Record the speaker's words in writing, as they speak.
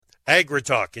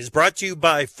AgriTalk is brought to you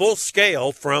by Full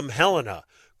Scale from Helena.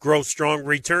 Grow strong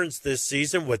returns this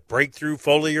season with breakthrough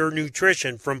foliar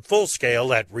nutrition from Full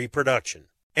Scale at Reproduction.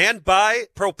 And by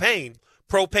Propane.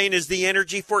 Propane is the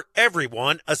energy for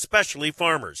everyone, especially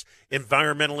farmers.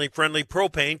 Environmentally friendly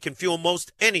propane can fuel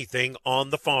most anything on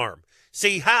the farm.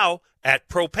 See how at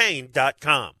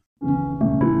propane.com.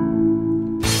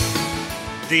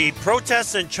 The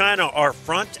protests in China are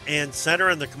front and center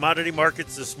in the commodity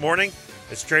markets this morning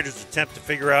as traders attempt to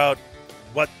figure out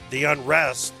what the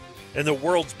unrest in the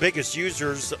world's biggest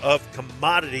users of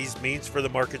commodities means for the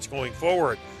markets going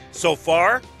forward. So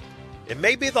far, it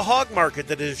may be the hog market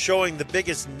that is showing the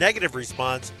biggest negative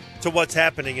response to what's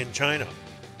happening in China.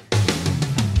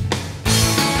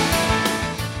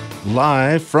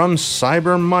 Live from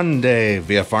Cyber Monday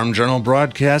via Farm Journal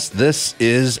broadcast, this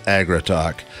is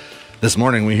AgriTalk. This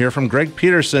morning we hear from Greg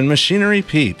Peterson, Machinery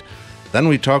Pete. Then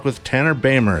we talk with Tanner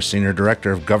Bamer, Senior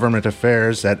Director of Government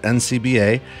Affairs at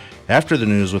NCBA. After the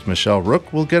news with Michelle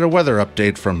Rook, we'll get a weather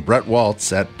update from Brett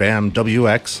Waltz at BAM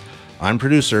WX. I'm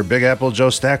producer Big Apple Joe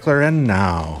Stackler, and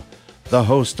now, the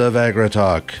host of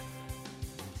AgriTalk,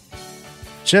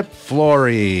 Chip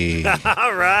Flory.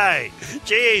 All right.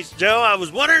 Jeez, Joe, I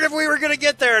was wondering if we were going to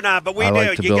get there or not, but we I do.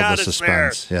 like to You build got the us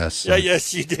suspense. there. Yes. Yeah,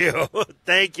 yes, you do.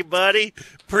 Thank you, buddy.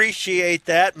 Appreciate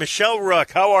that. Michelle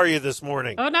Rook, how are you this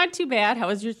morning? Oh, not too bad. How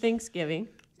was your Thanksgiving?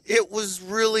 It was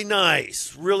really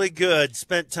nice, really good.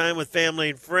 Spent time with family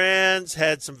and friends,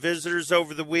 had some visitors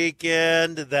over the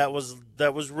weekend. That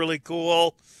was really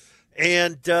cool.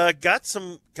 And got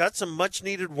some much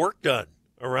needed work done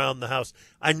around the house.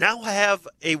 I now have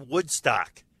a wood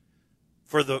stock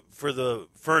for the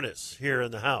furnace here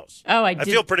in the house. Oh, I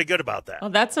feel pretty good about that. Oh,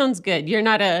 that sounds good. You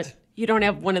don't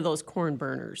have one of those corn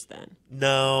burners then.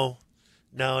 No,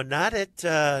 not at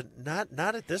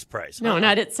this price. No,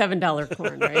 not at $7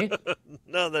 corn, right?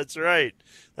 No, that's right.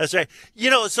 That's right.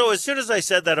 So as soon as I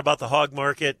said that about the hog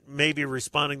market, maybe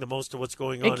responding the most to what's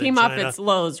going on in China. It came off its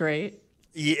lows, right?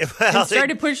 Yeah, well, and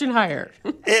started pushing higher.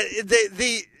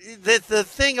 The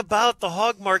thing about the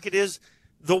hog market is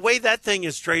the way that thing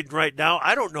is trading right now.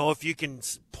 I don't know if you can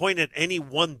point at any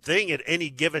one thing at any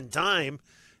given time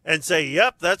and say,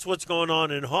 yep, that's what's going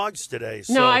on in hogs today.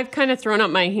 No, I've kind of thrown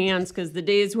up my hands because the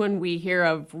days when we hear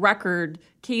of record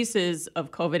cases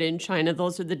of COVID in China,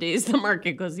 those are the days the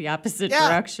market goes the opposite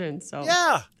direction. So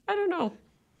yeah, I don't know.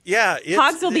 Yeah.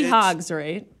 Hogs will be hogs,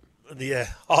 right? Yeah,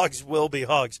 hogs will be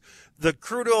hogs. The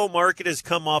crude oil market has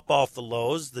come up off the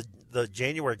lows. The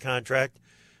January contract,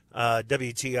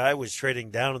 WTI, was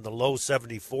trading down in the low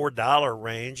 $74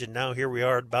 range, and now here we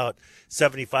are at about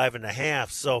 75.5.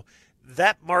 So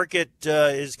that market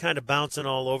is kind of bouncing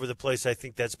all over the place. I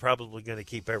think that's probably going to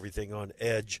keep everything on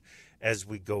edge as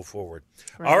we go forward.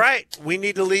 Right. All right, we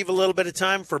need to leave a little bit of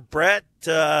time for Brett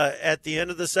at the end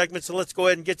of the segment, so let's go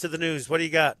ahead and get to the news. What do you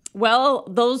got? Well,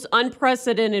 those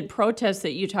unprecedented protests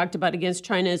that you talked about against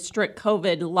China's strict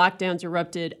COVID lockdowns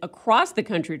erupted across the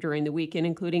country during the weekend,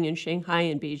 including in Shanghai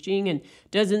and Beijing and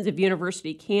dozens of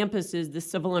university campuses. The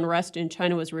civil unrest in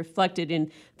China was reflected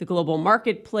in the global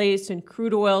marketplace, and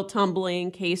crude oil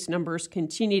tumbling. Case numbers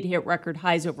continue to hit record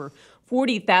highs. Over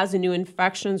 40,000 new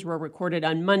infections were recorded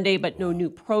on Monday, but no new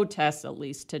protests, at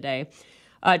least today.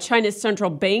 China's central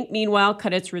bank, meanwhile,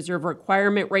 cut its reserve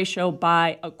requirement ratio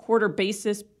by a quarter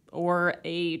basis or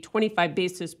a 25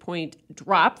 basis point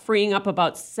drop, freeing up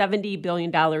about $70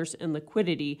 billion in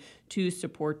liquidity to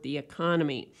support the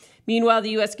economy. Meanwhile,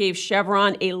 the U.S. gave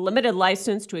Chevron a limited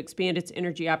license to expand its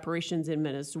energy operations in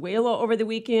Venezuela over the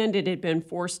weekend. It had been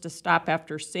forced to stop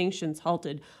after sanctions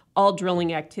halted all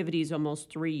drilling activities almost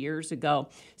 3 years ago.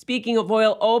 Speaking of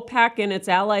oil, OPEC and its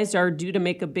allies are due to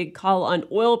make a big call on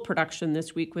oil production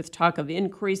this week with talk of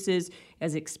increases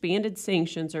as expanded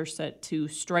sanctions are set to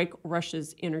strike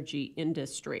Russia's energy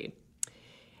industry.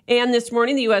 And this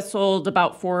morning, the U.S. sold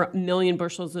about 4 million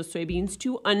bushels of soybeans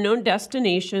to unknown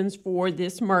destinations for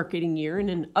this marketing year. And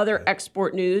in other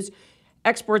export news,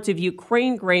 exports of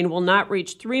Ukraine grain will not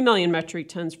reach 3 million metric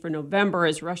tons for November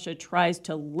as Russia tries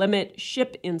to limit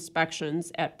ship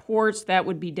inspections at ports. That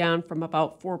would be down from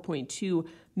about 4.2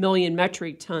 million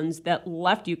metric tons that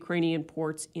left Ukrainian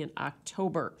ports in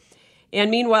October.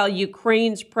 And meanwhile,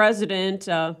 Ukraine's president,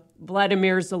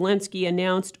 Vladimir Zelensky,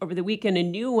 announced over the weekend a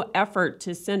new effort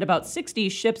to send about 60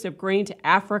 ships of grain to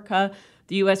Africa.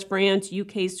 The U.S., France,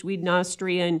 UK, Sweden,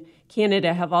 Austria, and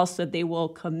Canada have all said they will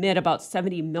commit about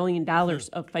 $70 million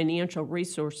of financial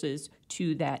resources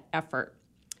to that effort.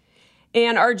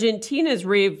 And Argentina is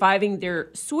reviving their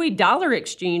soy dollar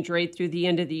exchange rate through the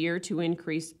end of the year to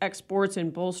increase exports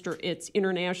and bolster its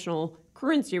international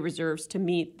currency reserves to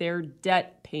meet their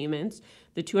debt payments.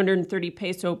 The 230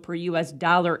 peso per U.S.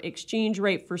 dollar exchange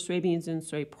rate for soybeans and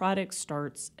soy products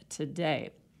starts today.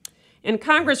 And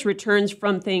Congress returns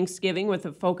from Thanksgiving with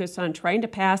a focus on trying to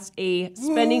pass a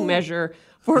spending measure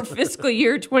for fiscal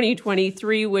year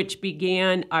 2023, which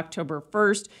began October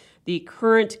 1st. The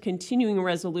current continuing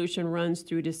resolution runs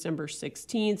through December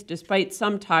 16th. Despite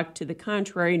some talk to the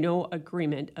contrary, no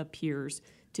agreement appears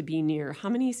to be near. How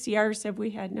many CRs have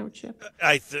we had now, Chip?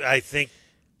 I think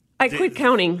I quit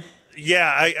counting.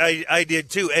 Yeah, I did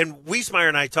too. And Wiesmeyer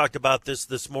and I talked about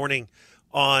this morning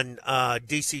on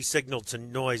DC Signal to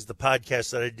Noise, the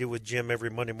podcast that I do with Jim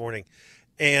every Monday morning.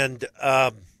 And,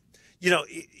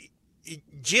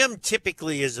 Jim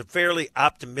typically is a fairly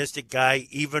optimistic guy,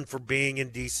 even for being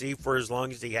in DC for as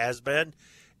long as he has been.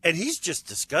 And he's just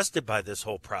disgusted by this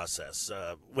whole process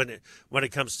when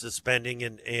it comes to spending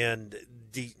and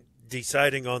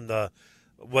deciding on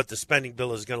what the spending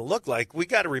bill is going to look like. We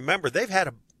got to remember they've had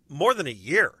more than a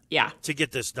year to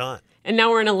get this done. And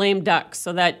now we're in a lame duck,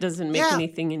 so that doesn't make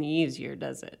anything any easier,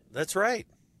 does it? That's right.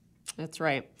 That's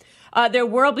right. There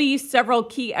will be several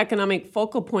key economic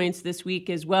focal points this week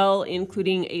as well,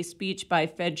 including a speech by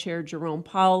Fed Chair Jerome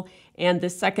Powell and the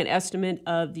second estimate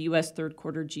of the U.S. third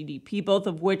quarter GDP, both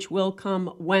of which will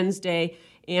come Wednesday.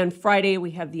 And Friday,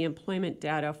 we have the employment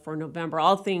data for November,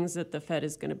 all things that the Fed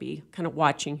is going to be kind of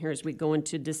watching here as we go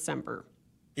into December.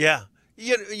 Yeah.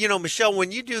 You know, Michelle,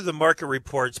 when you do the market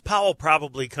reports, Powell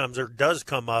probably does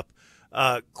come up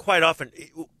quite often.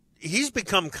 He's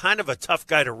become kind of a tough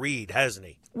guy to read, hasn't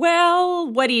he?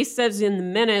 Well, what he says in the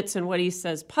minutes and what he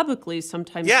says publicly,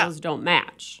 sometimes those don't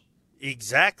match.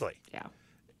 Exactly.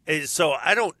 Yeah. So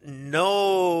I don't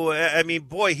know. I mean,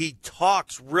 boy, he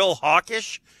talks real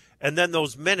hawkish, and then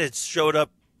those minutes showed up,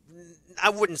 I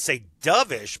wouldn't say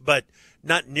dovish, but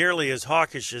not nearly as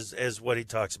hawkish as what he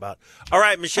talks about. All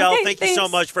right, Michelle, thank you so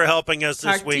much for helping us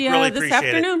this week. Really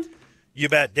appreciate it. You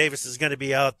bet. Davis is going to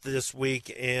be out this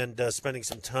week and spending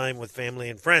some time with family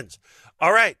and friends.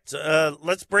 All right,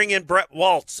 let's bring in Brett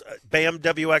Waltz,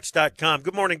 BAMWX.com.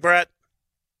 Good morning, Brett.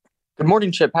 Good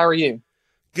morning, Chip. How are you?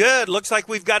 Good. Looks like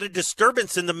we've got a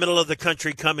disturbance in the middle of the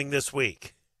country coming this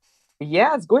week.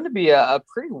 Yeah, it's going to be a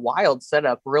pretty wild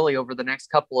setup, really, over the next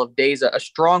couple of days. A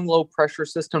strong low-pressure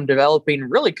system developing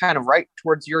really kind of right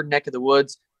towards your neck of the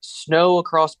woods. Snow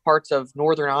across parts of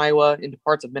northern Iowa into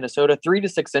parts of Minnesota, 3 to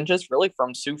 6 inches, really,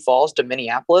 from Sioux Falls to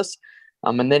Minneapolis.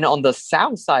 And then on the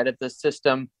south side of the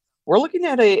system, we're looking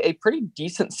at a pretty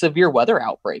decent severe weather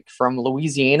outbreak from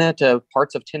Louisiana to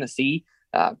parts of Tennessee.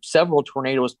 Several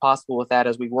tornadoes possible with that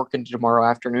as we work into tomorrow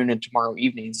afternoon and tomorrow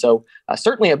evening. So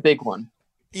certainly a big one.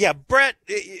 Yeah, Brett,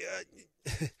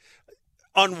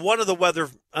 on one of the weather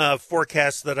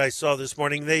forecasts that I saw this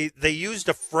morning, they used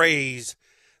a phrase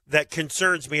that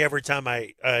concerns me every time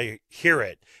I hear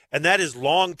it, and that is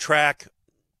long track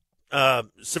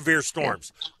severe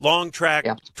storms, long track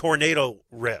tornado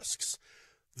risks.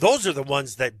 Those are the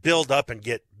ones that build up and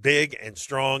get big and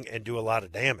strong and do a lot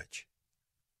of damage.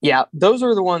 Yeah, those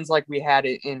are the ones like we had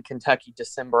in Kentucky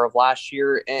December of last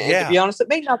year. And to be honest, it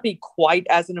may not be quite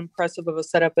as an impressive of a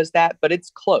setup as that, but it's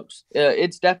close.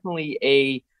 It's definitely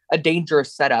a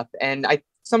dangerous setup. And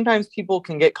sometimes people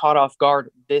can get caught off guard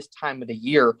this time of the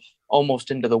year, almost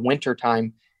into the winter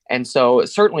time. And so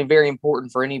it's certainly very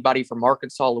important for anybody from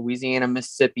Arkansas, Louisiana,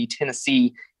 Mississippi,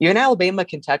 Tennessee, even Alabama,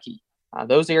 Kentucky.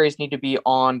 Those areas need to be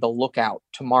on the lookout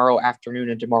tomorrow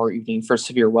afternoon and tomorrow evening for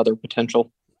severe weather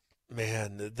potential.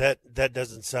 Man, that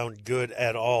doesn't sound good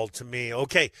at all to me.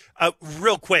 Okay,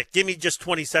 real quick, give me just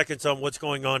 20 seconds on what's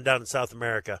going on down in South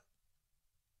America.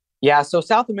 Yeah, so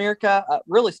South America,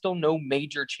 really still no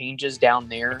major changes down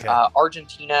there. Okay.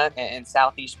 Argentina and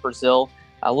Southeast Brazil,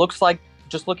 looks like,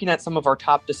 just looking at some of our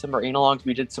top December analogs,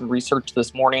 we did some research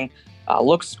this morning,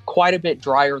 looks quite a bit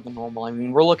drier than normal. I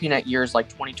mean, we're looking at years like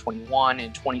 2021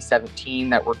 and 2017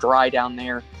 that were dry down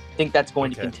there. I think that's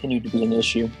going to continue to be an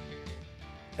issue.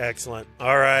 Excellent.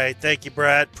 All right. Thank you,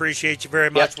 Brett. Appreciate you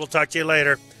very much. We'll talk to you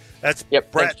later. That's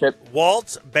Brett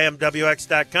Waltz,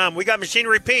 BAMWX.com. We got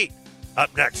Machinery Pete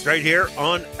up next right here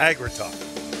on AgriTalk.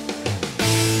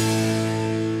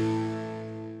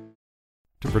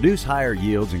 To produce higher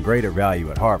yields and greater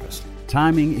value at harvest,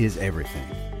 timing is everything.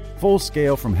 Full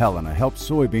Scale from Helena helps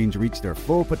soybeans reach their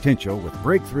full potential with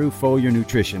breakthrough foliar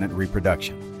nutrition and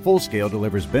reproduction. Full Scale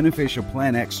delivers beneficial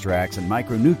plant extracts and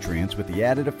micronutrients with the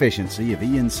added efficiency of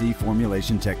ENC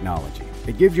formulation technology.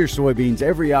 It gives your soybeans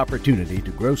every opportunity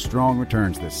to grow strong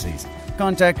returns this season.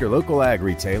 Contact your local ag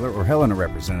retailer or Helena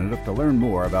representative to learn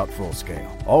more about Full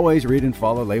Scale. Always read and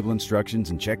follow label instructions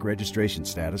and check registration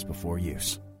status before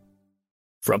use.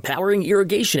 From powering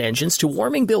irrigation engines to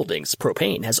warming buildings,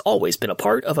 propane has always been a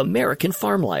part of American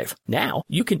farm life. Now,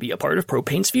 you can be a part of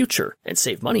propane's future and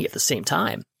save money at the same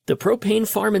time. The Propane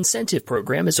Farm Incentive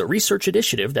Program is a research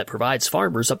initiative that provides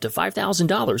farmers up to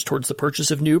 $5,000 towards the purchase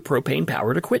of new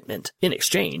propane-powered equipment. In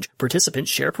exchange,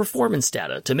 participants share performance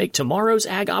data to make tomorrow's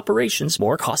ag operations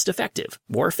more cost-effective,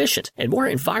 more efficient, and more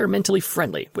environmentally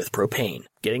friendly with propane.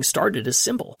 Getting started is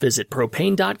simple. Visit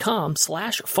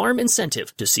propane.com/farm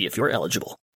incentive to see if you're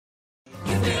eligible.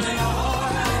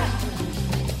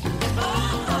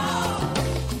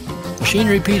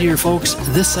 Machinery Pete here, folks.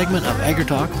 This segment of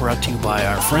AgriTalk brought to you by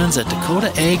our friends at Dakota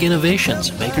Ag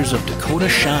Innovations, makers of Dakota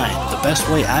Shine, the best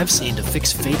way I've seen to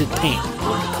fix faded paint.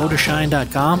 Go to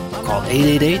dakotashine.com or call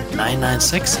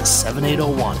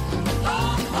 888-996-7801.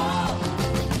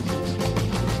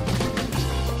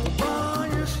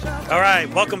 All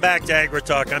right, welcome back to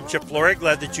AgriTalk. I'm Chip Flory.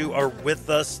 Glad that you are with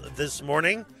us this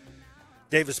morning.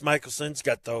 Davis Michelson's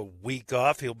got the week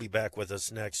off. He'll be back with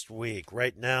us next week.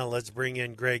 Right now, let's bring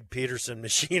in Greg Peterson,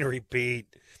 Machinery Pete.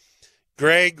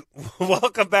 Greg,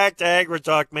 welcome back to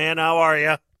AgriTalk, man. How are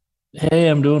you? Hey,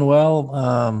 I'm doing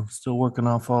well. Still working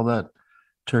off all that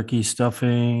turkey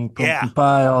stuffing, pumpkin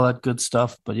pie, all that good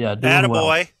stuff. But yeah, doing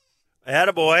well.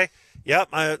 Attaboy.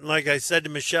 Yep, like I said to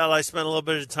Michelle, I spent a little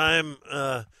bit of time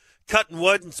cutting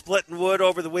wood and splitting wood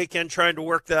over the weekend, trying to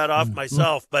work that off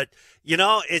myself. But you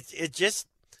know, it just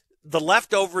the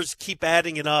leftovers keep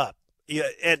adding it up. Yeah,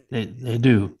 and they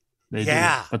do. They do.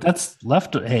 But that's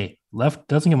left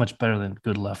doesn't get much better than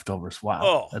good leftovers.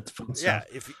 Wow, that's fun stuff.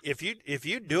 Yeah, if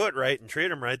you do it right and treat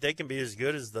them right, they can be as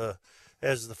good as the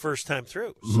first time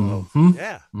through. So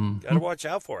got to watch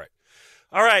out for it.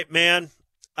 All right, man.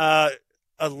 I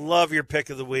love your pick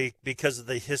of the week because of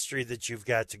the history that you've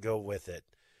got to go with it.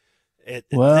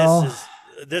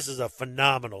 This is a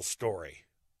phenomenal story.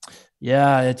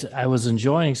 Yeah, I was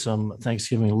enjoying some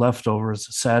Thanksgiving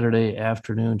leftovers Saturday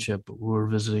afternoon, Chip. We were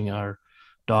visiting our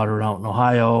daughter out in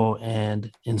Ohio,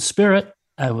 and in spirit,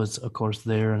 I was, of course,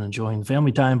 there and enjoying the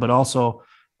family time, but also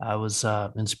I was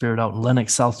in spirit out in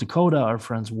Lennox, South Dakota. Our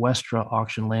friends Westra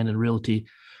Auction Land and Realty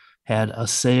had a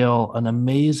sale, an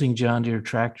amazing John Deere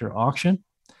tractor auction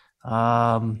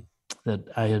that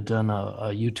I had done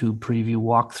a YouTube preview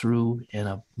walkthrough and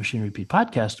a Machinery Pete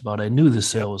podcast about. I knew the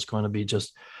sale was going to be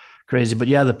just crazy. But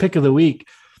yeah, the pick of the week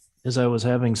is I was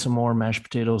having some more mashed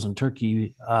potatoes and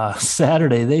turkey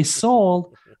Saturday. They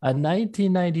sold a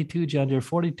 1992 John Deere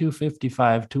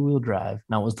 4255 two-wheel drive.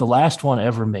 Now, it was the last one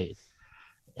ever made.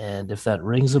 And if that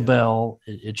rings a bell,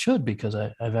 it should, because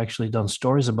I've actually done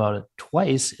stories about it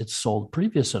twice. It's sold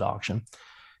previous at auction.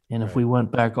 And if we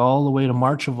went back all the way to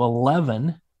March of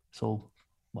 11, so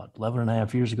 11 and a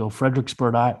half years ago,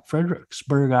 Fredericksburg,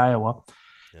 Iowa,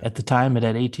 at the time it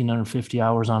had 1,850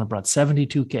 hours on it, brought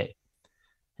 72K.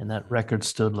 And that record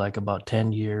stood like about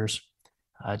 10 years.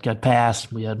 It got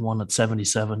passed. We had one at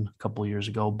 77 a couple of years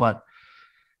ago. But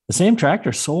the same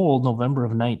tractor sold November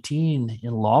of 19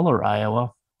 in Lawler,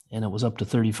 Iowa, and it was up to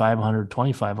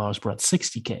 3,525 hours, brought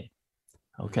 60K.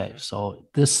 Okay, so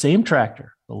this same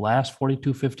tractor, the last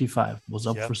 4255, was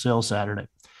up for sale Saturday.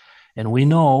 And we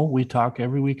talk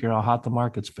every week here how hot the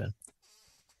market's been.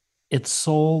 It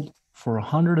sold for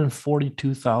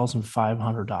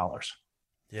 $142,500.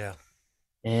 Yeah.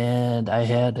 And I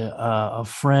had a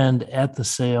friend at the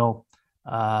sale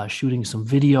shooting some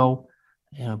video,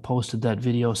 and I posted that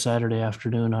video Saturday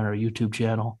afternoon on our YouTube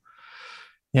channel.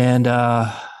 And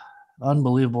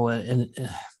unbelievable. And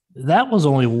that was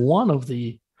only one of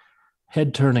the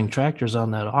head-turning tractors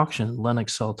on that auction,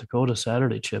 Lennox, South Dakota,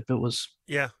 Saturday, Chip. It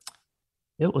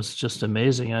was just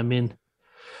amazing. I mean,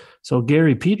 so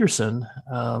Gary Peterson,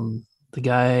 the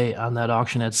guy on that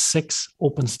auction, had 6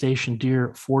 open station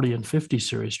Deere 40 and 50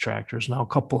 series tractors. Now, a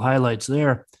couple highlights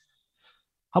there.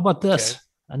 How about this?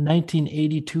 A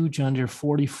 1982 John Deere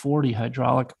 4040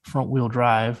 hydraulic front-wheel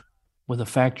drive with a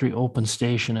factory open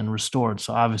station and restored.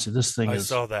 So obviously this thing is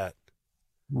saw that.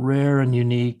 Rare and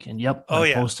unique. And I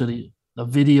posted a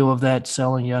video of that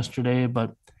selling yesterday.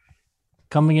 But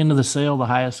coming into the sale, the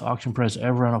highest auction price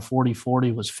ever on a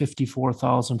 4040 was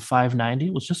 $54,590.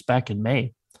 It was just back in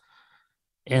May.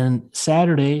 And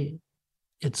Saturday,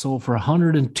 it sold for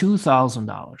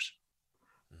 $102,000.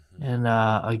 And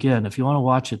again, if you want to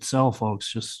watch it sell,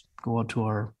 folks, just go out to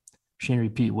our Machinery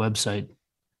Pete website,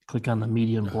 click on the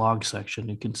media and blog section.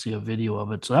 You can see a video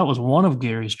of it. So that was one of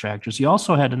Gary's tractors. He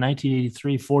also had a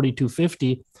 1983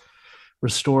 4250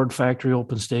 restored factory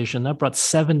open station that brought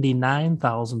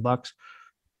 $79,000,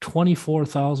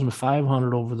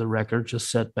 $24,500 over the record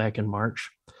just set back in March.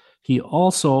 He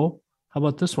also, how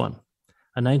about this one?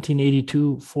 a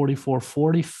 1982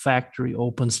 4440 factory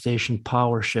open station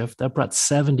power shift that brought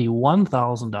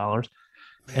 $71,000.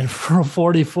 And for a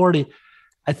 4040,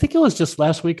 I think it was just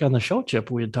last week on the show,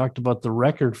 Chip, we had talked about the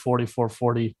record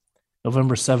 4440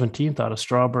 November 17th out of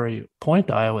Strawberry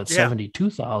Point, Iowa at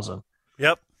 72,000.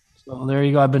 Yep. So there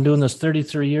you go. I've been doing this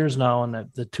 33 years now, and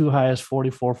the two highest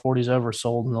 4440s ever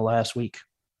sold in the last week.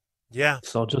 Yeah.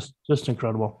 So just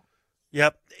incredible.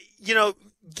 Yep.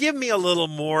 Give me a little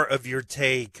more of your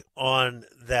take on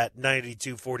that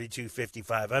 92 42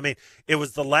 55. I mean, it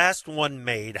was the last one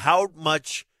made. How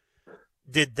much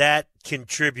did that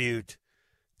contribute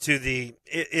to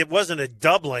it wasn't a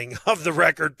doubling of the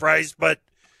record price, but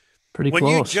pretty when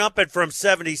close. you jump it from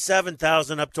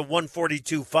 77,000 up to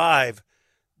 142.5,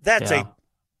 that's a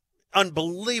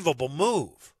unbelievable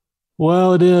move.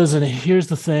 Well, it is. And here's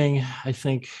the thing, I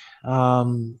think,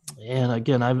 and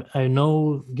again, I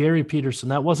know Gary Peterson.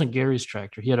 That wasn't Gary's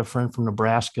tractor. He had a friend from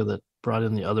Nebraska that brought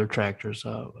in the other tractors,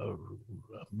 a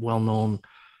well-known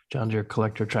John Deere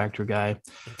collector tractor guy.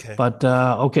 Okay. But,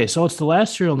 so it's the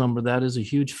last serial number. That is a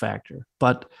huge factor.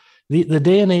 But the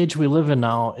day and age we live in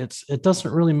now, it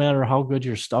doesn't really matter how good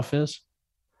your stuff is.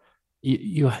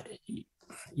 You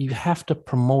have to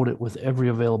promote it with every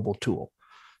available tool.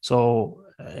 So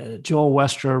Joel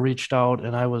Westra reached out,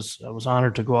 and I was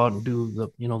honored to go out and do the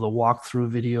walkthrough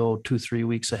video 2-3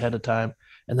 weeks ahead of time,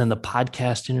 and then the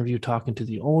podcast interview talking to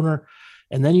the owner.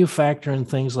 And then you factor in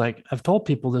things like, I've told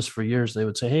people this for years. They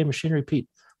would say, "Hey, Machinery Pete,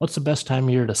 what's the best time of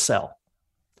year to sell?"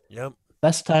 Yep.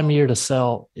 Best time of year to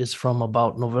sell is from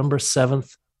about November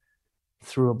 7th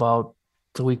through about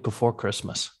the week before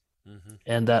Christmas. Mm-hmm.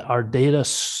 And our data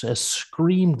has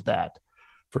screamed that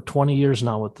for 20 years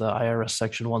now with the IRS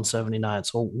Section 179.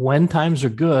 So when times are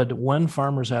good, when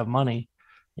farmers have money,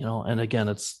 and again,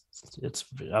 it's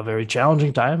a very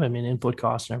challenging time. I mean, input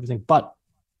costs and everything. But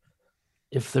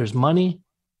if there's money,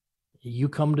 you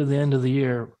come to the end of the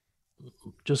year,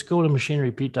 just go to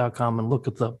machinerypete.com and look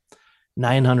at the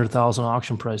 900,000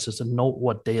 auction prices and note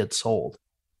what day it sold.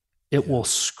 It will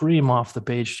scream off the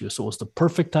page to you. So it was the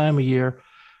perfect time of year.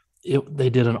 They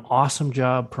did an awesome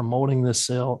job promoting this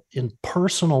sale in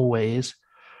personal ways,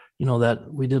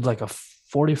 that we did like a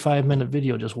 45-minute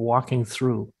video just walking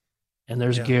through, and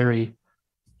there's Gary,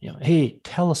 hey,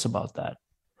 tell us about that.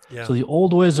 Yeah. So the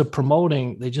old ways of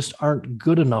promoting, they just aren't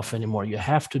good enough anymore. You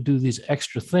have to do these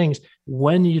extra things.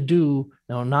 When you do,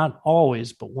 not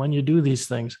always, but when you do these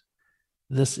things,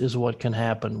 this is what can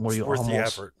happen where it's you worth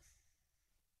almost the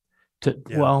effort.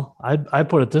 Well, I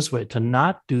put it this way, to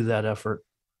not do that effort,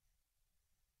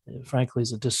 frankly,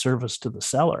 is a disservice to the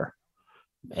seller.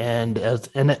 And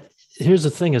here's the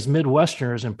thing, as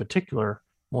Midwesterners in particular,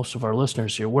 most of our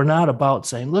listeners here, we're not about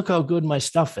saying, look how good my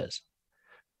stuff is.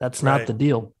 That's not the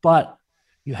deal. But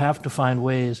you have to find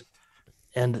ways.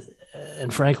 And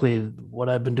frankly, what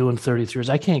I've been doing 33 years,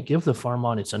 I can't give the farm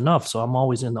audience enough. So I'm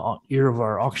always in the ear of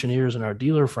our auctioneers and our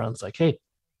dealer friends, like, hey,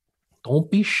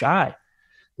 don't be shy.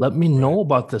 Let me know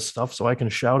about this stuff so I can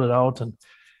shout it out.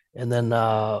 And then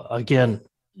again,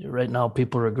 right now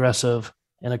people are aggressive.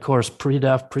 And of course,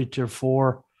 pre-DEF, pre-tier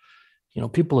 4,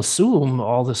 people assume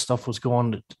all this stuff was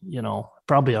going to,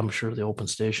 probably I'm sure the open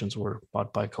stations were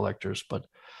bought by collectors, but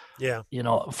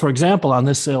for example, on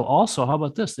this sale also, how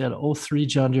about this? They had an 03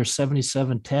 John Deere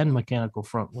 7710 mechanical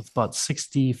front with about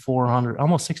 6,400,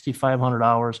 almost 6,500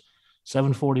 hours,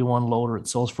 741 loader. It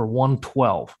sells for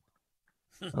 112.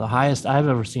 The highest I've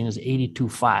ever seen is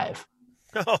 82.5.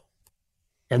 Oh.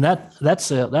 And that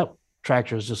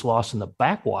tractor is just lost in the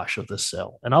backwash of this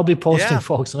sale. And I'll be posting,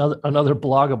 folks, another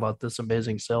blog about this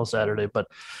amazing sale Saturday. But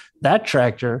that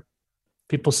tractor,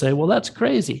 people say, well, that's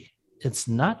crazy. It's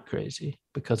not crazy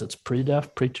because it's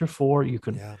pre-DEF, pre-tier 4. You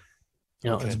can,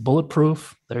 it's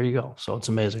bulletproof. There you go. So it's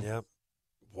amazing. Yep.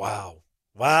 Wow.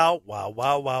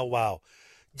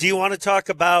 Do you want to talk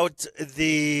about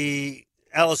the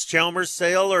Alice Chalmers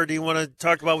sale, or do you want to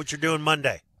talk about what you're doing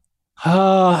Monday?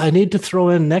 I need to throw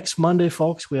in next Monday,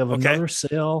 folks. We have another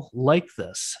sale like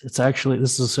this. This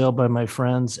is a sale by my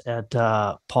friends at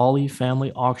Pauley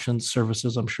Family Auction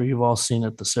Services. I'm sure you've all seen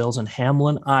it. The sale's in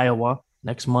Hamlin, Iowa,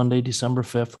 next Monday, December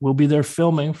 5th. We'll be there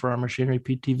filming for our Machinery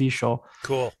Pete TV show.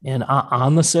 Cool. And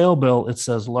on the sale bill, it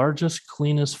says largest,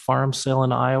 cleanest farm sale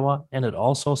in Iowa. And it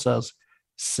also says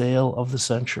sale of the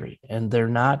century. And they're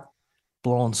not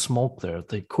blowing smoke there.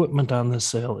 The equipment on this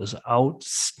sale is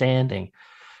outstanding.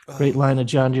 Great line of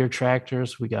John Deere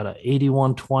tractors. We got a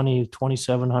 8120,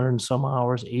 2,700 and some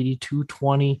hours,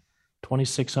 8220,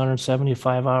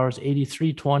 2,675 hours,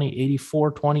 8320,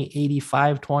 8420,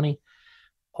 8520,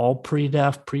 all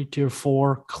pre-DEF, pre-tier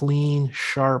 4, clean,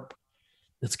 sharp.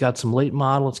 It's got some late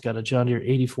model. It's got a John Deere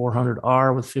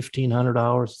 8400R with 1,500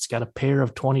 hours. It's got a pair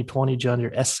of 2020 John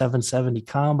Deere S770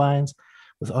 combines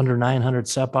with under 900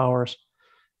 SEP hours.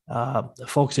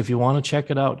 Folks, if you want to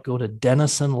check it out, go to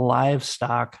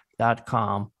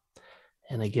DenisonLivestock.com.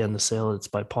 And again, the sale, it's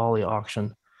by Pauley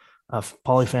Auction,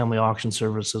 Pauley Family Auction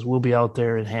Services. We'll be out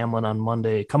there in Hamlin on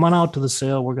Monday. Come on out to the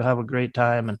sale. We're going to have a great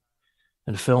time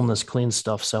and film this clean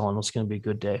stuff selling. It's going to be a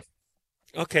good day.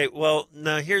 Okay, well,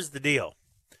 now here's the deal.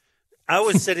 I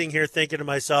was sitting here thinking to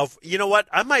myself, you know what?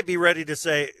 I might be ready to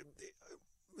say,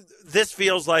 this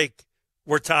feels like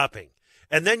we're topping.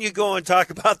 And then you go and talk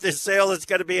about this sale that's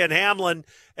going to be in Hamlin,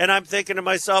 and I'm thinking to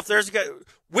myself,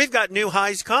 we've got new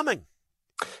highs coming.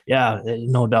 Yeah,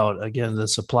 no doubt. Again, the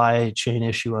supply chain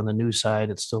issue on the new side,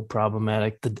 it's still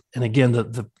problematic. And again,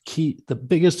 the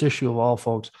biggest issue of all,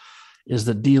 folks, is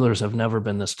that dealers have never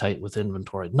been this tight with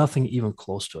inventory, nothing even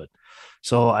close to it.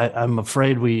 So I'm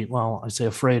afraid I say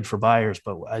afraid for buyers,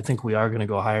 but I think we are going to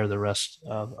go higher the rest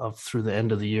of through the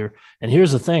end of the year. And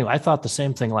here's the thing. I thought the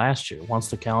same thing last year. Once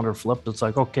the calendar flipped, it's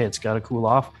like, okay, it's got to cool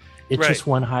off. It just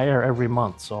went higher every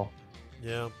month. So,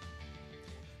 yeah.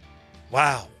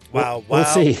 Wow. We'll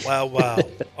see. Wow.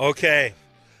 Okay.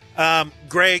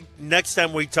 Greg, next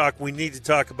time we talk, we need to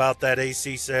talk about that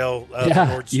AC sale,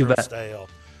 Nordstrom style.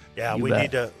 Yeah, we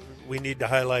need to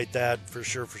highlight that for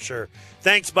sure.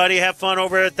 Thanks, buddy. Have fun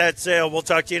over at that sale. We'll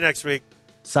talk to you next week.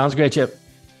 Sounds great, Chip.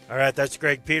 All right, that's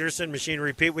Greg Peterson,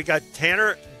 Machinery Pete. We got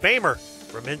Tanner Bamer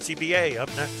from NCBA up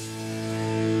next.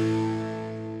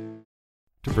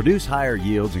 To produce higher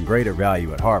yields and greater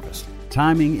value at harvest,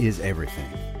 timing is everything.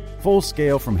 Full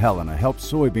Scale from Helena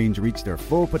helps soybeans reach their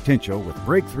full potential with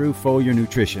breakthrough foliar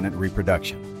nutrition and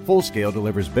reproduction. Full Scale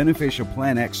delivers beneficial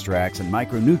plant extracts and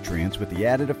micronutrients with the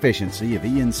added efficiency of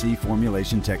ENC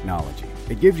formulation technology.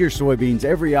 It gives your soybeans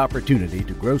every opportunity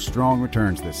to grow strong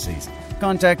returns this season.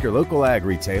 Contact your local ag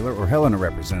retailer or Helena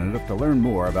representative to learn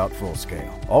more about Full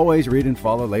Scale. Always read and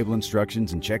follow label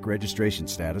instructions and check registration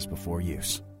status before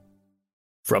use.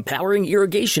 From powering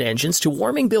irrigation engines to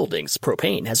warming buildings,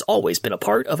 propane has always been a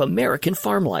part of American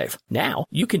farm life. Now,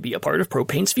 you can be a part of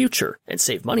propane's future and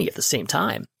save money at the same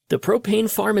time. The Propane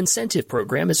Farm Incentive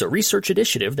Program is a research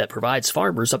initiative that provides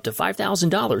farmers up to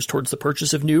 $5,000 towards the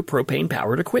purchase of new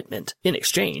propane-powered equipment. In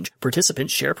exchange,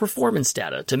 participants share performance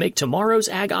data to make tomorrow's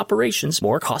ag operations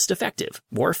more cost-effective,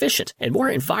 more efficient, and more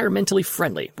environmentally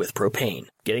friendly with propane.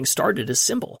 Getting started is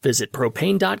simple. Visit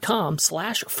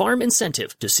propane.com/farm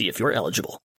incentive to see if you're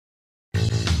eligible.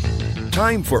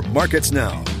 Time for Markets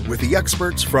Now with the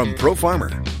experts from Pro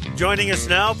Farmer. Joining us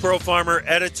now, Pro Farmer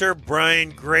editor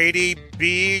Brian Grady.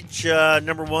 Beach,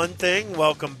 number one thing,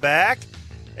 welcome back.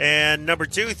 And number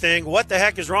two thing, what the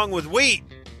heck is wrong with wheat?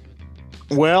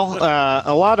 Well,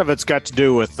 a lot of it's got to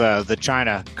do with the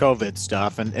China COVID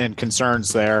stuff and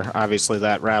concerns there. Obviously,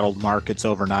 that rattled markets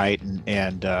overnight,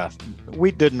 and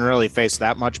wheat didn't really face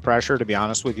that much pressure, to be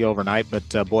honest with you, overnight.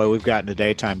 But, boy, we've gotten a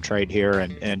daytime trade here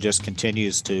and just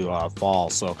continues to fall.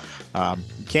 So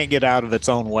can't get out of its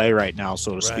own way right now,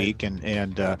 so to speak,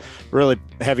 and really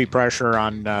heavy pressure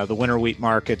on the winter wheat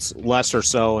markets, less or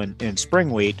so in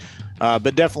spring wheat.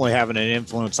 But definitely having an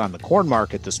influence on the corn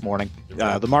market this morning.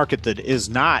 The market that is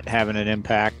not having an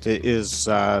impact is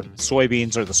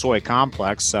soybeans or the soy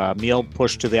complex. Meal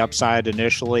pushed to the upside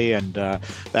initially, and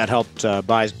that helped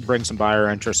bring some buyer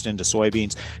interest into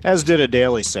soybeans, as did a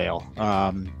daily sale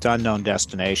to unknown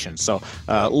destinations. So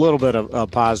a little bit of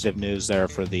positive news there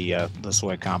for the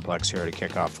soy complex here to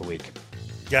kick off the week.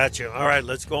 Gotcha. All right,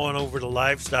 let's go on over to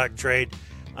livestock trade.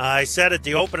 I said at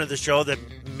the open of the show that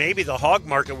maybe the hog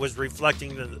market was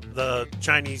reflecting the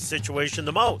Chinese situation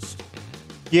the most.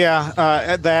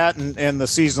 Yeah, that and the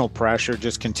seasonal pressure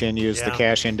just continues. Yeah. The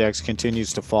cash index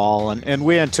continues to fall, and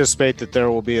we anticipate that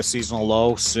there will be a seasonal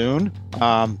low soon.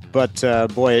 But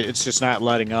boy, it's just not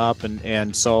letting up,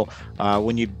 and so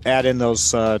when you add in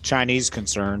those Chinese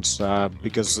concerns,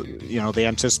 because the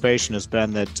anticipation has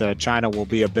been that China will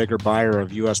be a bigger buyer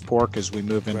of U.S. pork as we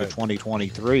move into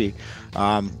 2023.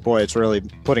 Boy, it's really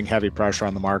putting heavy pressure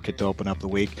on the market to open up the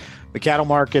week. The cattle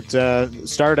market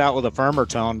started out with a firmer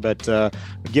tone, but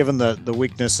given the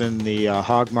weakness in the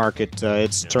hog market,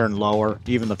 it's turned lower.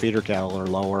 Even the feeder cattle are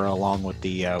lower, along with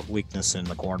the weakness in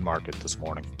the corn market this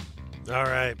morning. All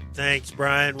right. Thanks,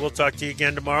 Brian. We'll talk to you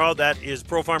again tomorrow. That is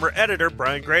Pro Farmer editor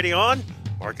Brian Grady on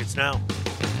Markets Now.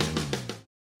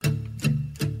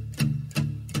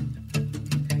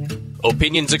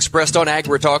 Opinions expressed on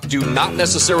AgriTalk do not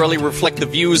necessarily reflect the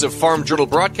views of Farm Journal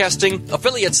Broadcasting,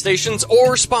 affiliate stations,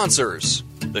 or sponsors.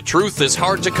 The truth is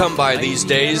hard to come by these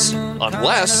days,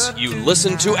 unless you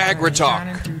listen to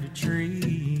AgriTalk.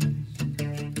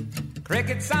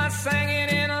 Crickets are singing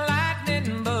in a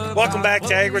lightning bug. Welcome back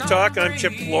to Agri Talk. I'm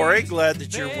Chip Flory. Glad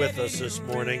that you're with us this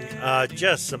morning.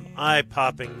 Just some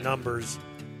eye-popping numbers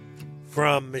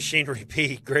from Machinery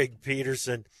Pete, Greg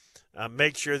Peterson.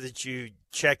 Make sure that you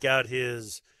check out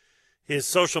his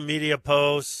social media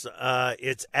posts.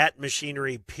 It's at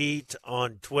Machinery Pete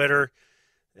on Twitter.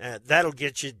 That'll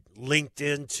get you linked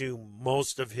into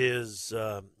most of his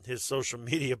social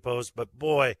media posts. But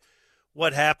boy,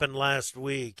 what happened last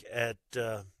week at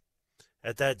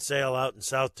that sale out in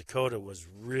South Dakota was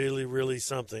really, really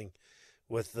something,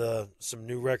 with some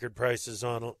new record prices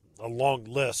on a long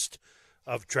list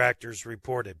of tractors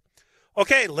reported.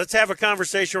 Okay, let's have a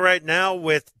conversation right now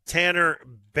with Tanner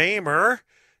Boehmer.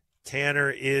 Tanner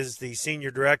is the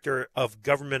Senior Director of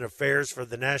Government Affairs for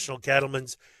the National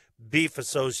Cattlemen's Beef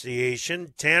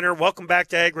Association. Tanner, welcome back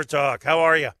to Agri Talk. How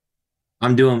are you?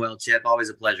 I'm doing well, Chip. Always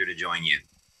a pleasure to join you.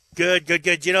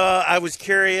 Good. You know, I was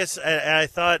curious, and I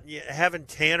thought having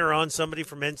Tanner on, somebody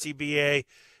from NCBA,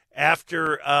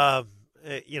 after,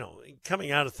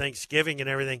 coming out of Thanksgiving and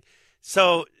everything.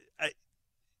 So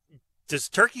does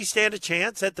turkey stand a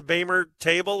chance at the Boehmer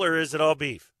table, or is it all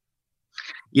beef?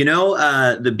 You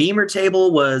know, the Boehmer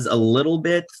table was a little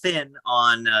bit thin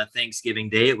on Thanksgiving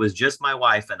Day. It was just my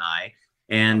wife and I.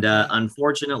 And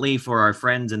unfortunately for our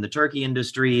friends in the turkey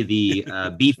industry,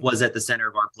 the beef was at the center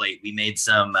of our plate. We made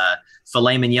some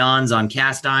filet mignons on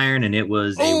cast iron, and it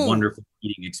was a wonderful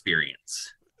eating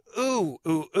experience. Ooh.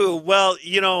 Well,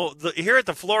 you know, here at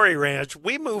the Flory Ranch,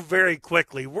 we move very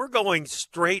quickly. We're going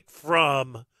straight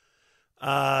from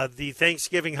the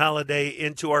Thanksgiving holiday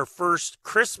into our first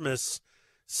Christmas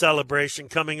celebration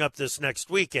coming up this next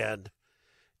weekend.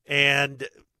 And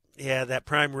yeah, that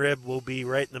prime rib will be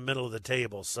right in the middle of the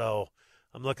table. So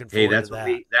I'm looking forward to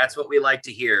that. That's what we like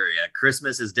to hear. Yeah,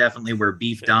 Christmas is definitely where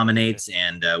beef dominates,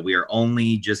 and we are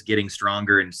only just getting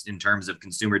stronger in terms of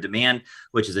consumer demand,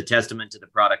 which is a testament to the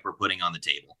product we're putting on the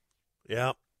table.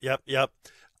 Yep.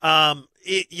 And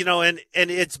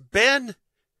it's been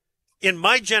in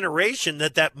my generation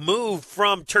that move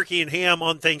from turkey and ham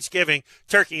on Thanksgiving,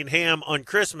 turkey and ham on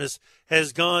Christmas,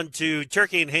 has gone to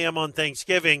turkey and ham on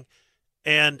Thanksgiving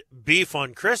and beef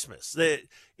on Christmas.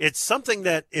 It's something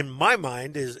that, in my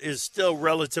mind, is still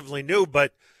relatively new.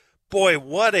 But boy,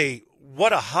 what a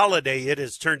holiday it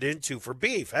has turned into for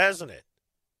beef, hasn't it?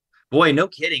 Boy, no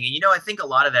kidding. And I think a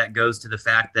lot of that goes to the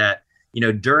fact that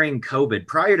during COVID,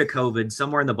 prior to COVID,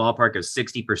 somewhere in the ballpark of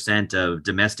 60% of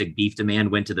domestic beef demand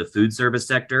went to the food service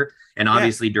sector. And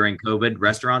obviously during COVID,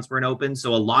 restaurants weren't open.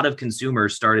 So a lot of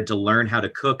consumers started to learn how to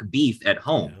cook beef at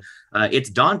home. Yeah. It's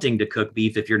daunting to cook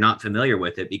beef if you're not familiar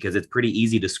with it, because it's pretty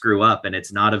easy to screw up and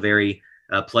it's not a very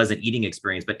pleasant eating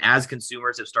experience. But as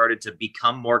consumers have started to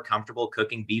become more comfortable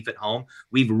cooking beef at home,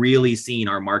 we've really seen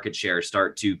our market share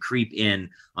start to creep in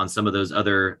on some of those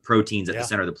other proteins at the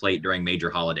center of the plate during major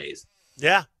holidays.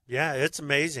 Yeah, it's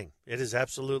amazing. It is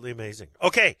absolutely amazing.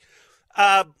 Okay,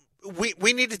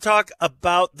 we need to talk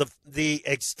about the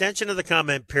extension of the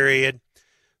comment period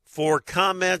for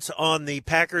comments on the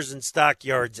Packers and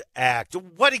Stockyards Act.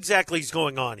 What exactly is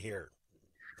going on here,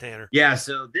 Tanner? Yeah,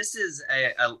 so this is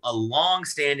a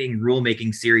long-standing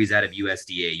rulemaking series out of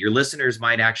USDA. Your listeners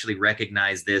might actually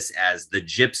recognize this as the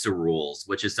GIPSA rules,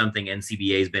 which is something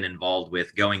NCBA has been involved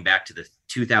with going back to the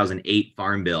 2008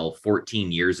 Farm Bill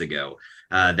 14 years ago.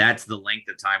 That's the length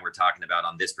of time we're talking about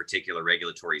on this particular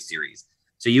regulatory series.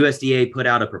 So USDA put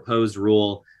out a proposed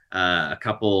rule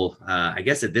I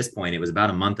guess at this point, it was about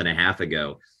a month and a half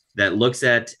ago, that looks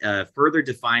at further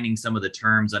defining some of the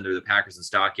terms under the Packers and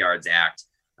Stockyards Act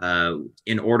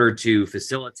in order to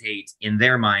facilitate, in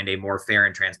their mind, a more fair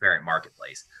and transparent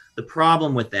marketplace. The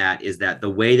problem with that is that the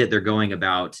way that they're going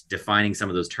about defining some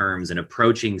of those terms and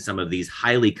approaching some of these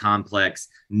highly complex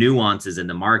nuances in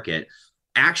the market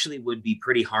actually would be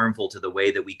pretty harmful to the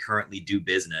way that we currently do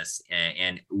business,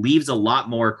 and leaves a lot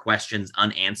more questions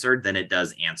unanswered than it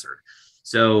does answered.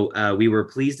 So we were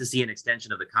pleased to see an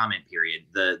extension of the comment period.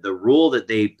 The rule that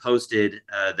they posted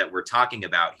that we're talking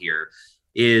about here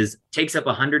takes up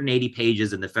 180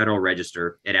 pages in the Federal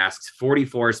Register. It asks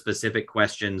 44 specific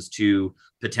questions to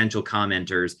potential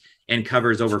commenters and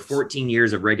covers over 14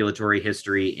 years of regulatory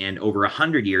history and over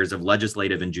 100 years of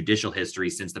legislative and judicial history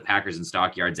since the Packers and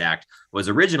Stockyards Act was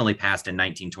originally passed in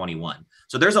 1921.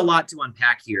 So there's a lot to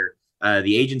unpack here.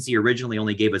 The agency originally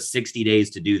only gave us 60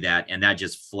 days to do that, and that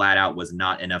just flat out was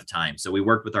not enough time. So we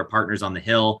worked with our partners on the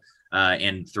Hill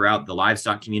and throughout the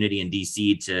livestock community in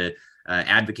D.C. to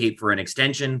advocate for an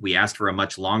extension. We asked for a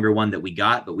much longer one that we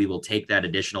got, but we will take that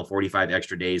additional 45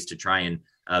 extra days to try and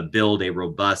build a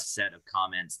robust set of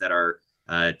comments that are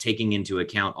taking into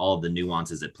account all of the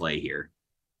nuances at play here.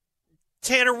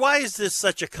 Tanner, why is this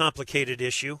such a complicated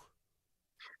issue?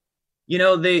 You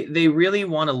know, they really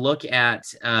want to look at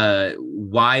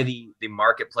why the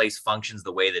marketplace functions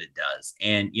the way that it does.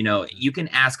 And, you know, you can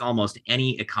ask almost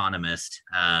any economist,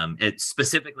 it's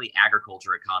specifically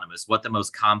agriculture economists, what the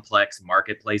most complex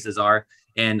marketplaces are.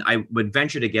 And I would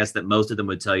venture to guess that most of them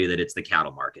would tell you that it's the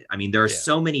cattle market. I mean, there are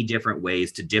so many different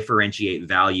ways to differentiate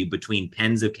value between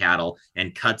pens of cattle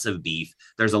and cuts of beef.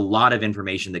 There's a lot of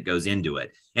information that goes into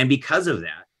it. And because of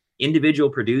that, individual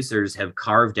producers have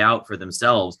carved out for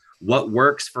themselves what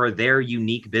works for their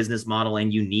unique business model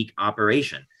and unique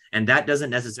operation. And that doesn't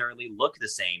necessarily look the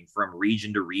same from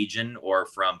region to region or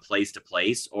from place to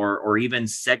place or even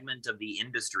segment of the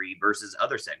industry versus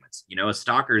other segments. You know, a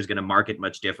stocker is going to market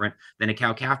much different than a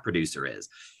cow-calf producer is.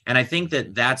 And I think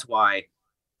that that's why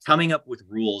coming up with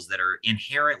rules that are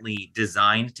inherently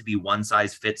designed to be one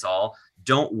size fits all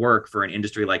don't work for an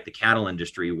industry like the cattle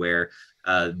industry, where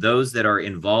those that are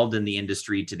involved in the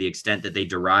industry, to the extent that they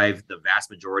derive the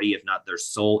vast majority, if not their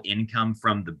sole income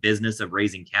from the business of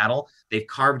raising cattle, they've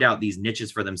carved out these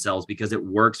niches for themselves because it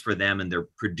works for them and they're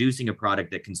producing a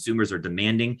product that consumers are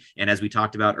demanding and, as we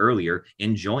talked about earlier,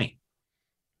 enjoying.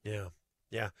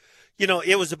 Yeah. You know,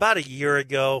 it was about a year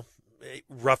ago,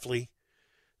 roughly,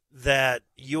 that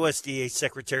USDA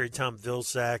Secretary Tom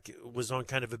Vilsack was on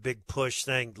kind of a big push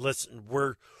saying, listen,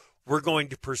 we're going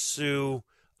to pursue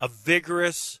a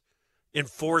vigorous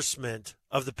enforcement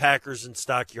of the Packers and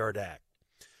Stockyard Act.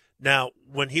 Now,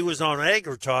 when he was on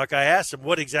AgriTalk, I asked him,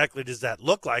 what exactly does that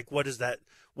look like? What does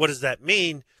that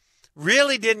mean?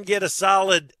 Really didn't get a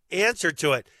solid answer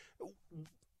to it.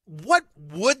 What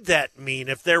would that mean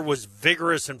if there was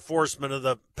vigorous enforcement of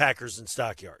the Packers and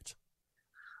Stockyards?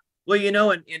 Well, you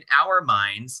know, in our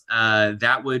minds,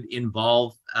 that would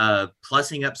involve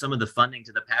plussing up some of the funding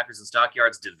to the Packers and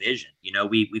Stockyards division. You know,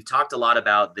 we've talked a lot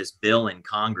about this bill in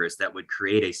Congress that would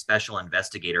create a special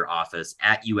investigator office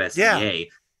at USDA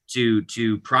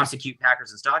to prosecute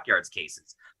Packers and Stockyards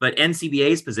cases. But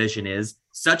NCBA's position is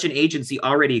such an agency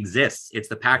already exists. It's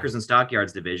the Packers and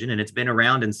Stockyards division, and it's been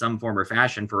around in some form or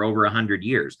fashion for over 100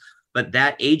 years. But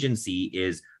that agency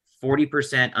is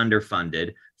 40%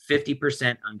 underfunded,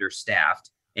 50% understaffed,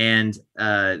 and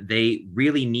they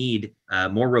really need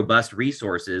more robust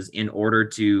resources in order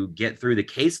to get through the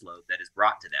caseload that is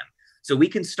brought to them. So we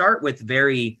can start with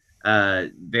very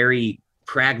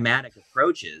pragmatic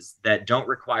approaches that don't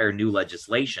require new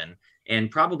legislation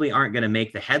and probably aren't going to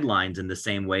make the headlines in the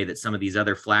same way that some of these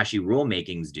other flashy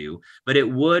rulemakings do, but it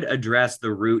would address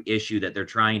the root issue that they're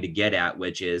trying to get at,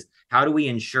 which is how do we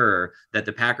ensure that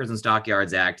the Packers and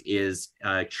Stockyards Act is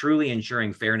truly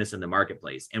ensuring fairness in the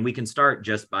marketplace? And we can start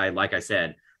just by, like I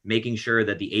said, making sure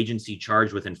that the agency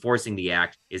charged with enforcing the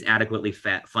act is adequately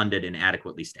funded and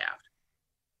adequately staffed.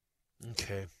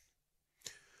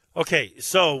 Okay,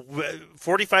 so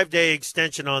 45-day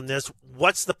extension on this.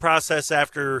 What's the process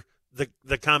after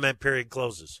the comment period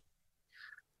closes?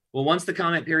 Well, once the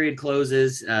comment period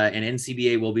closes, and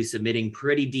NCBA will be submitting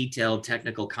pretty detailed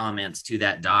technical comments to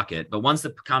that docket. But once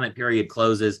the comment period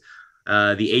closes,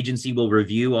 the agency will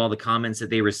review all the comments that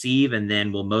they receive, and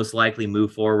then will most likely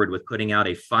move forward with putting out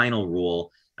a final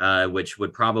rule, which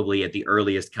would probably at the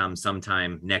earliest come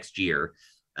sometime next year.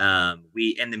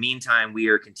 In the meantime, we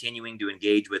are continuing to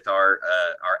engage with our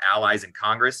allies in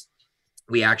Congress.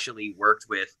 We actually worked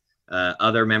with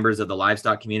other members of the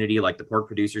livestock community, like the Pork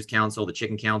Producers Council, the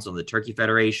Chicken Council, and the Turkey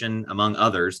Federation, among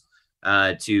others,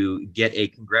 to get a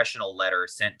congressional letter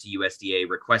sent to USDA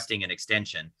requesting an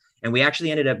extension. And we actually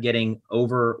ended up getting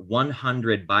over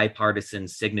 100 bipartisan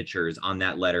signatures on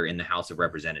that letter in the House of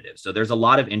Representatives. So there's a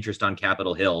lot of interest on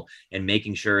Capitol Hill in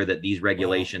making sure that these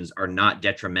regulations are not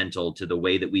detrimental to the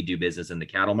way that we do business in the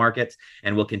cattle markets.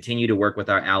 And we'll continue to work with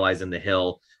our allies in the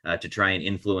Hill to try and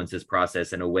influence this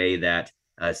process in a way that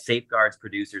safeguards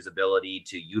producers' ability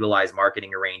to utilize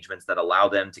marketing arrangements that allow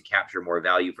them to capture more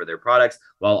value for their products,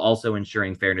 while also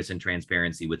ensuring fairness and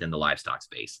transparency within the livestock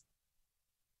space.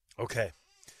 Okay.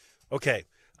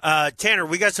 Tanner,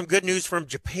 we got some good news from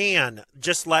Japan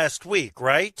just last week,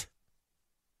 right?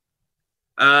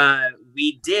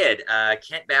 We did.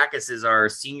 Kent Backus is our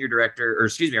senior director,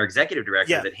 our executive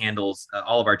director that handles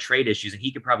all of our trade issues, and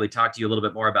he could probably talk to you a little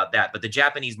bit more about that. But the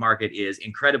Japanese market is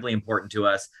incredibly important to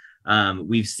us.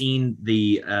 We've seen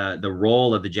the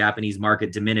role of the Japanese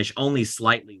market diminish only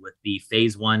slightly with the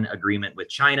phase 1 agreement with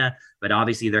China, but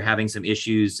obviously they're having some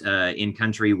issues in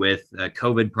country with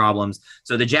COVID problems.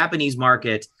 So the Japanese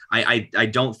market, I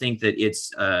don't think that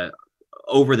it's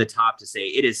over the top to say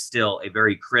it is still a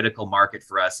very critical market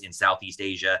for us in Southeast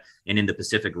Asia and in the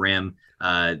Pacific Rim.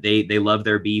 They love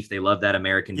their beef. They love that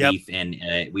American beef. And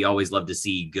we always love to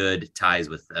see good ties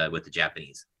with the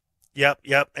Japanese. Yep.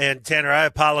 And Tanner, I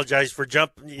apologize for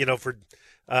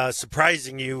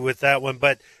surprising you with that one.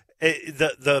 But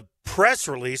the press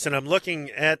release, and I'm looking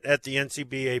at the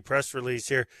NCBA press release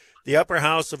here, the upper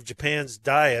house of Japan's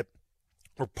Diet,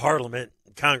 or Parliament,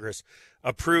 Congress,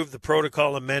 approved the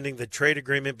protocol amending the trade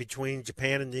agreement between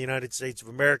Japan and the United States of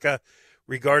America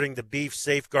regarding the beef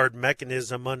safeguard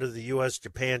mechanism under the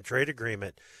U.S.-Japan trade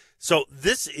agreement. So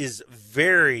this is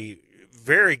very,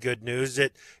 very good news.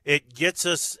 It gets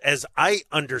us, as I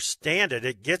understand it,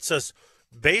 it gets us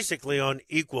basically on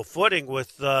equal footing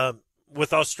with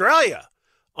Australia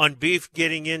on beef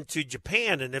getting into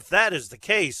Japan. And if that is the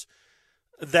case,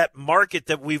 that market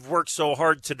that we've worked so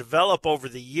hard to develop over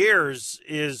the years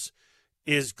is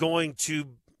going to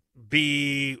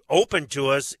be open to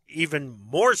us even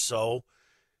more so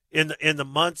in the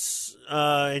months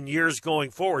and years going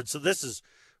forward. So this is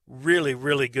really,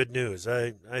 really good news.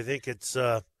 I think it's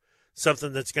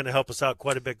something that's going to help us out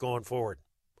quite a bit going forward.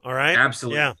 All right?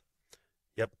 Absolutely. Yeah.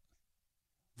 Yep.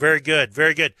 Very good.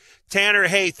 Very good. Tanner,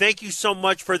 hey, thank you so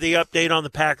much for the update on the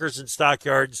Packers and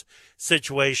Stockyards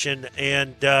situation,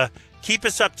 and keep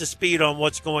us up to speed on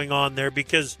what's going on there,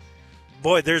 because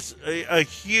boy, there's a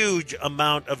huge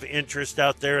amount of interest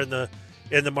out there in the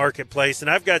marketplace.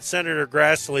 And I've got Senator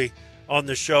Grassley on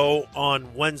the show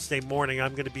on Wednesday morning.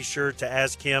 I'm going to be sure to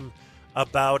ask him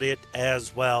about it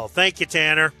as well. Thank you,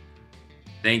 Tanner.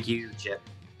 Thank you, Chip.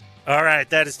 All right,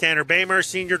 that is Tanner Boehmer,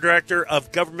 Senior Director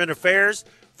of Government Affairs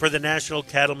for the National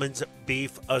Cattlemen's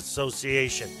Beef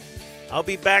Association. I'll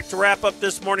be back to wrap up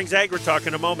this morning's Agri-Talk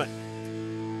in a moment.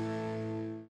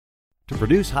 To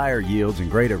produce higher yields and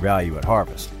greater value at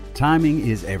harvest, timing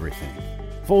is everything.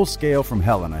 Full Scale from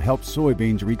Helena helps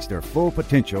soybeans reach their full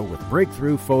potential with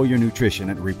breakthrough foliar nutrition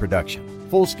and reproduction.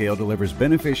 Full Scale delivers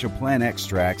beneficial plant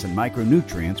extracts and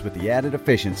micronutrients with the added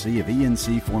efficiency of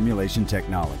ENC formulation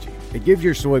technology. It gives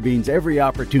your soybeans every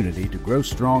opportunity to grow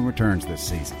strong returns this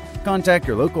season. Contact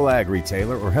your local ag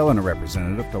retailer or Helena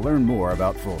representative to learn more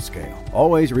about Full Scale.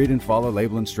 Always read and follow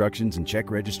label instructions and check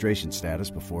registration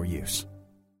status before use.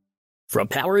 From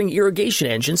powering irrigation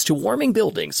engines to warming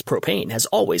buildings, propane has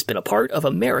always been a part of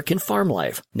American farm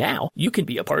life. Now, you can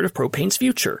be a part of propane's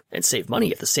future and save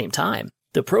money at the same time.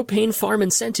 The Propane Farm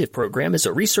Incentive Program is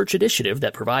a research initiative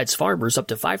that provides farmers up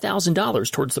to $5,000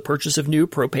 towards the purchase of new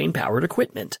propane-powered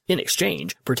equipment. In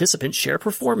exchange, participants share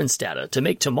performance data to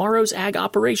make tomorrow's ag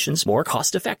operations more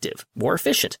cost-effective, more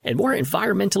efficient, and more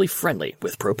environmentally friendly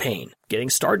with propane. Getting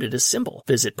started is simple.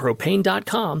 Visit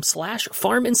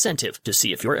propane.com/farm incentive to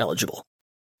see if you're eligible.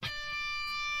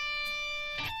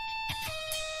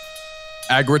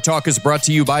 Agri-Talk is brought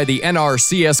to you by the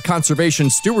NRCS Conservation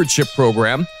Stewardship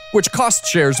Program, which cost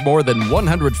shares more than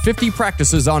 150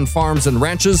 practices on farms and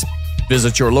ranches.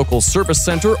 Visit your local service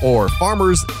center or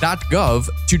farmers.gov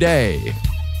today.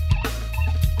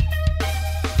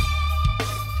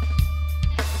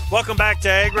 Welcome back to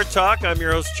Agri-Talk. I'm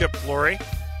your host, Chip Flory.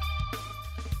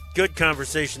 Good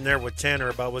conversation there with Tanner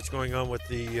about what's going on with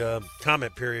the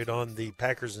comment period on the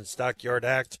Packers and Stockyard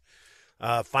Act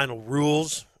final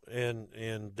rules.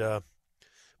 And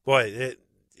boy,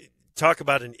 talk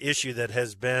about an issue that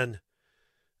has been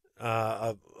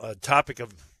a topic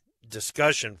of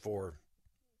discussion for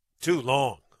too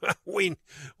long. We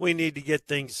need to get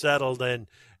things settled and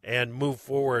move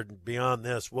forward beyond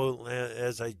this. We'll,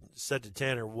 as I said to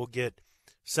Tanner, we'll get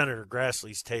Senator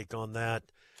Grassley's take on that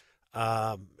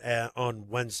on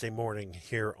Wednesday morning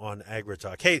here on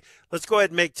Agri-Talk. Hey, let's go ahead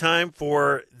and make time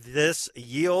for this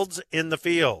Yields in the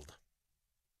Field.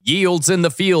 Yields in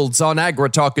the Fields on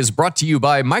Agri-Talk is brought to you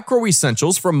by Micro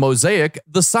Essentials from Mosaic,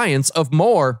 the science of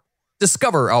more.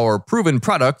 Discover our proven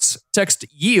products. Text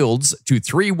YIELDS to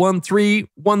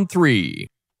 31313.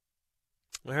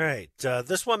 All right.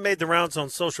 This one made the rounds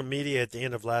on social media at the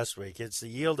end of last week. It's the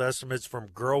yield estimates from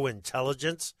Grow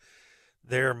Intelligence.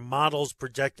 Their models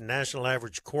project a national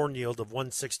average corn yield of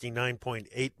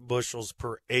 169.8 bushels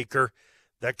per acre.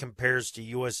 That compares to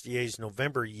USDA's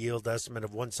November yield estimate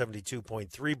of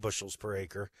 172.3 bushels per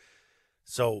acre.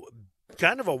 So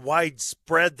kind of a wide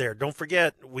spread there. Don't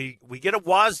forget, we get a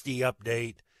WASDE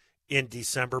update in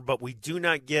December, but we do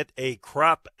not get a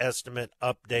crop estimate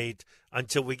update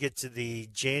until we get to the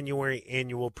January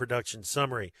annual production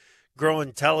summary. Grow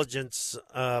Intelligence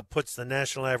puts the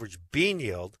national average bean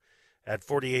yield at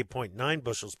 48.9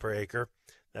 bushels per acre.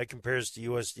 That compares to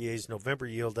USDA's November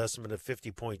yield estimate of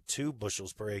 50.2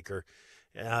 bushels per acre.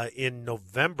 In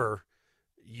November,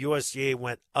 USDA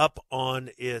went up on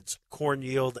its corn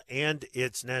yield and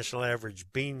its national average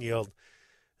bean yield.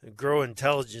 Grow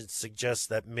Intelligence suggests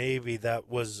that maybe that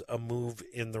was a move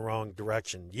in the wrong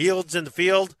direction. Yields in the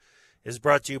Field is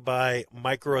brought to you by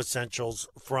Micro Essentials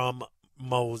from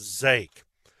Mosaic.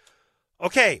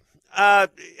 Okay,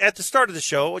 at the start of the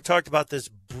show, we talked about this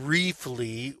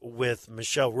briefly with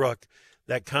Michelle Rook,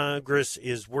 that Congress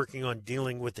is working on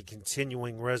dealing with the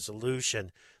continuing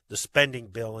resolution, the spending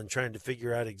bill, and trying to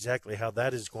figure out exactly how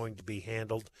that is going to be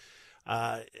handled.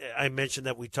 I mentioned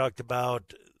that we talked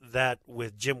about that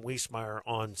with Jim Wiesmeyer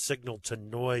on Signal to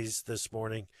Noise this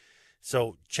morning.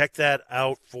 So check that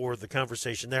out for the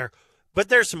conversation there. But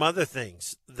there's some other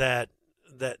things that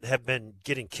have been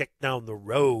getting kicked down the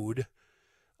road.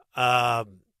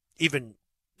 Even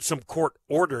some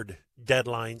court-ordered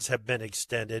deadlines have been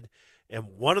extended.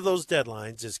 And one of those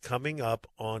deadlines is coming up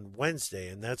on Wednesday,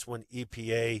 and that's when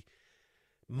EPA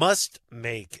must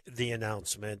make the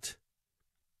announcement.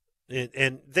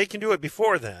 And they can do it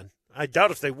before then. I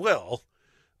doubt if they will,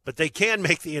 but they can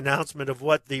make the announcement of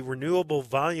what the renewable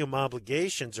volume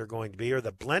obligations are going to be, or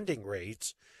the blending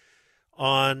rates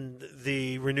on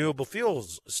the renewable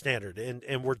fuels standard. And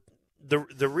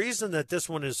the reason that this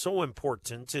one is so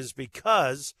important is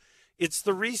because it's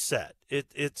the reset.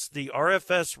 It's the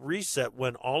RFS reset,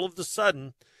 when all of a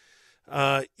sudden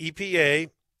EPA,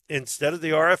 instead of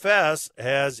the RFS,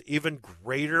 has even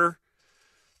greater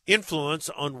influence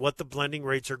on what the blending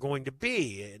rates are going to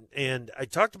be. And I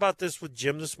talked about this with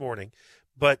Jim this morning,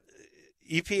 but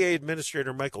EPA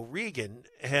Administrator Michael Regan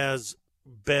has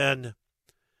been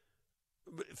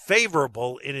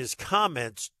favorable in his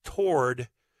comments toward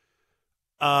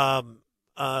the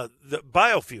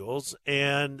biofuels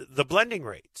and the blending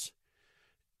rates.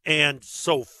 And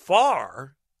so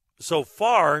far,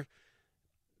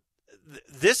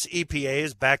 this EPA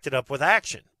has backed it up with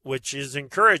action, which is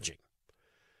encouraging.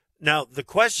 Now, the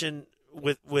question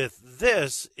with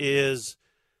this is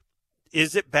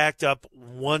it backed up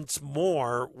once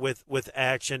more with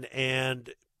action, and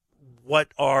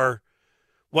what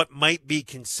might be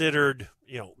considered,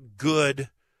 good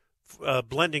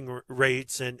blending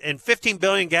rates and 15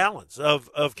 billion gallons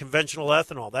of conventional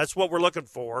ethanol. That's what we're looking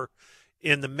for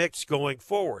in the mix going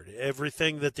forward.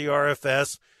 Everything that the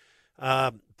RFS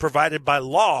provided by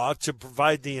law to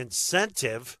provide the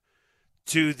incentive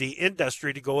to the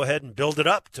industry to go ahead and build it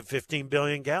up to 15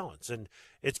 billion gallons. And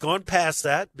it's gone past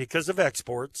that because of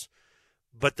exports.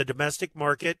 But the domestic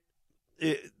market,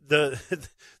 the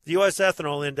U.S.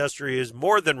 ethanol industry is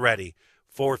more than ready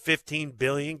for 15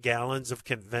 billion gallons of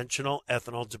conventional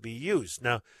ethanol to be used.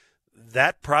 Now,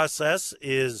 that process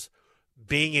is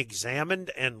being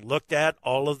examined and looked at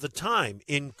all of the time,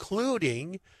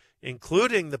 including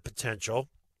the potential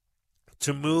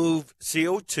to move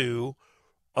CO2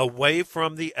 away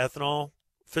from the ethanol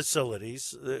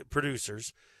facilities, the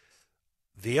producers,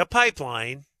 via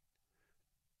pipeline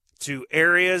to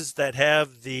areas that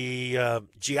have the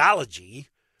geology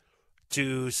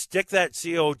to stick that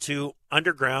CO2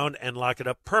 underground and lock it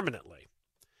up permanently.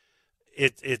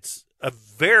 It's a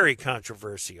very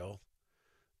controversial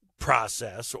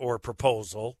process or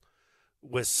proposal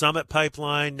with Summit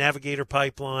Pipeline, Navigator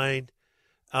Pipeline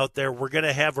out there. We're going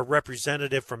to have a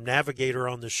representative from Navigator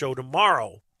on the show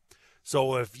tomorrow.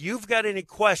 So if you've got any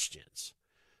questions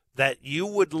that you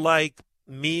would like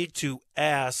me to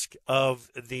ask of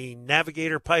the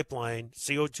Navigator Pipeline,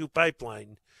 CO2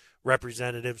 pipeline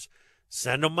representatives,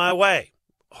 send them my way.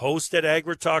 Host at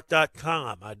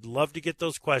agritalk.com. I'd love to get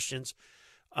those questions.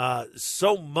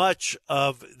 So much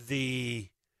of the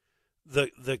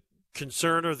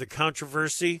concern or the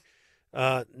controversy,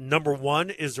 number one,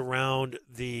 is around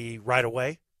the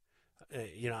right-of-way.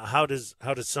 How does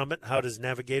Summit, how does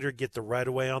Navigator get the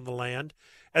right-of-way on the land?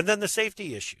 And then the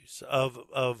safety issues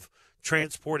of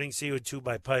transporting CO2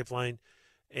 by pipeline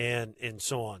and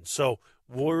so on. So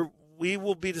we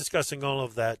will be discussing all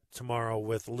of that tomorrow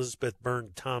with Elizabeth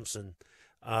Byrne Thompson.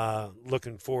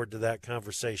 Looking forward to that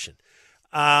conversation.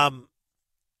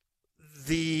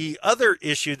 The other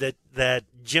issue that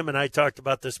Jim and I talked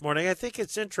about this morning, I think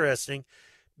it's interesting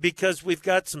because we've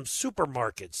got some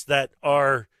supermarkets that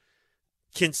are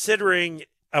considering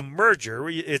a merger.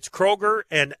 It's Kroger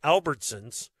and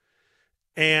Albertsons,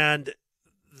 and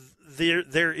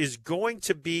there is going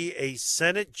to be a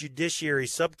Senate Judiciary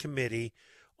Subcommittee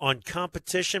on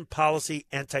Competition Policy,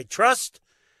 Antitrust,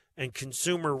 and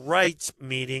Consumer Rights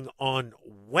meeting on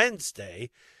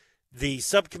Wednesday. The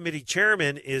subcommittee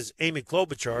chairman is Amy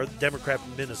Klobuchar, the Democrat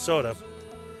from Minnesota,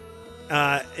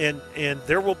 and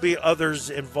there will be others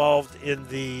involved in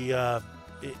the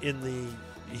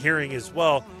hearing as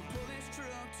well.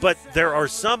 But there are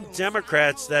some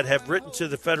Democrats that have written to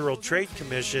the Federal Trade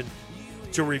Commission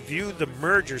to review the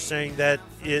merger, saying that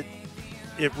it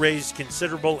raised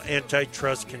considerable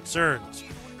antitrust concerns.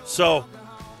 So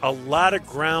a lot of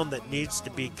ground that needs to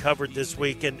be covered this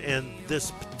week, and this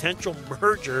potential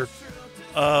merger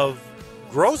of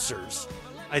grocers,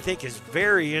 I think, is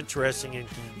very interesting and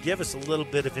can give us a little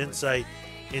bit of insight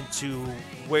into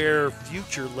where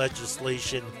future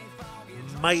legislation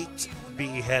might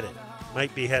be headed.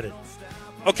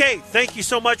 Okay, thank you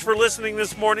so much for listening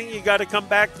this morning. You got to come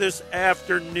back this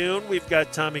afternoon. We've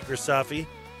got Tommy Grisafi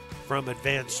from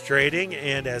Advanced Trading,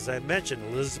 and as I mentioned,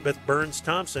 Elizabeth Burns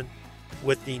Thompson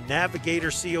with the Navigator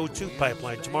CO2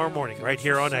 pipeline tomorrow morning right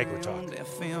here on AgriTalk.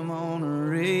 FM on the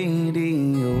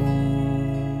radio.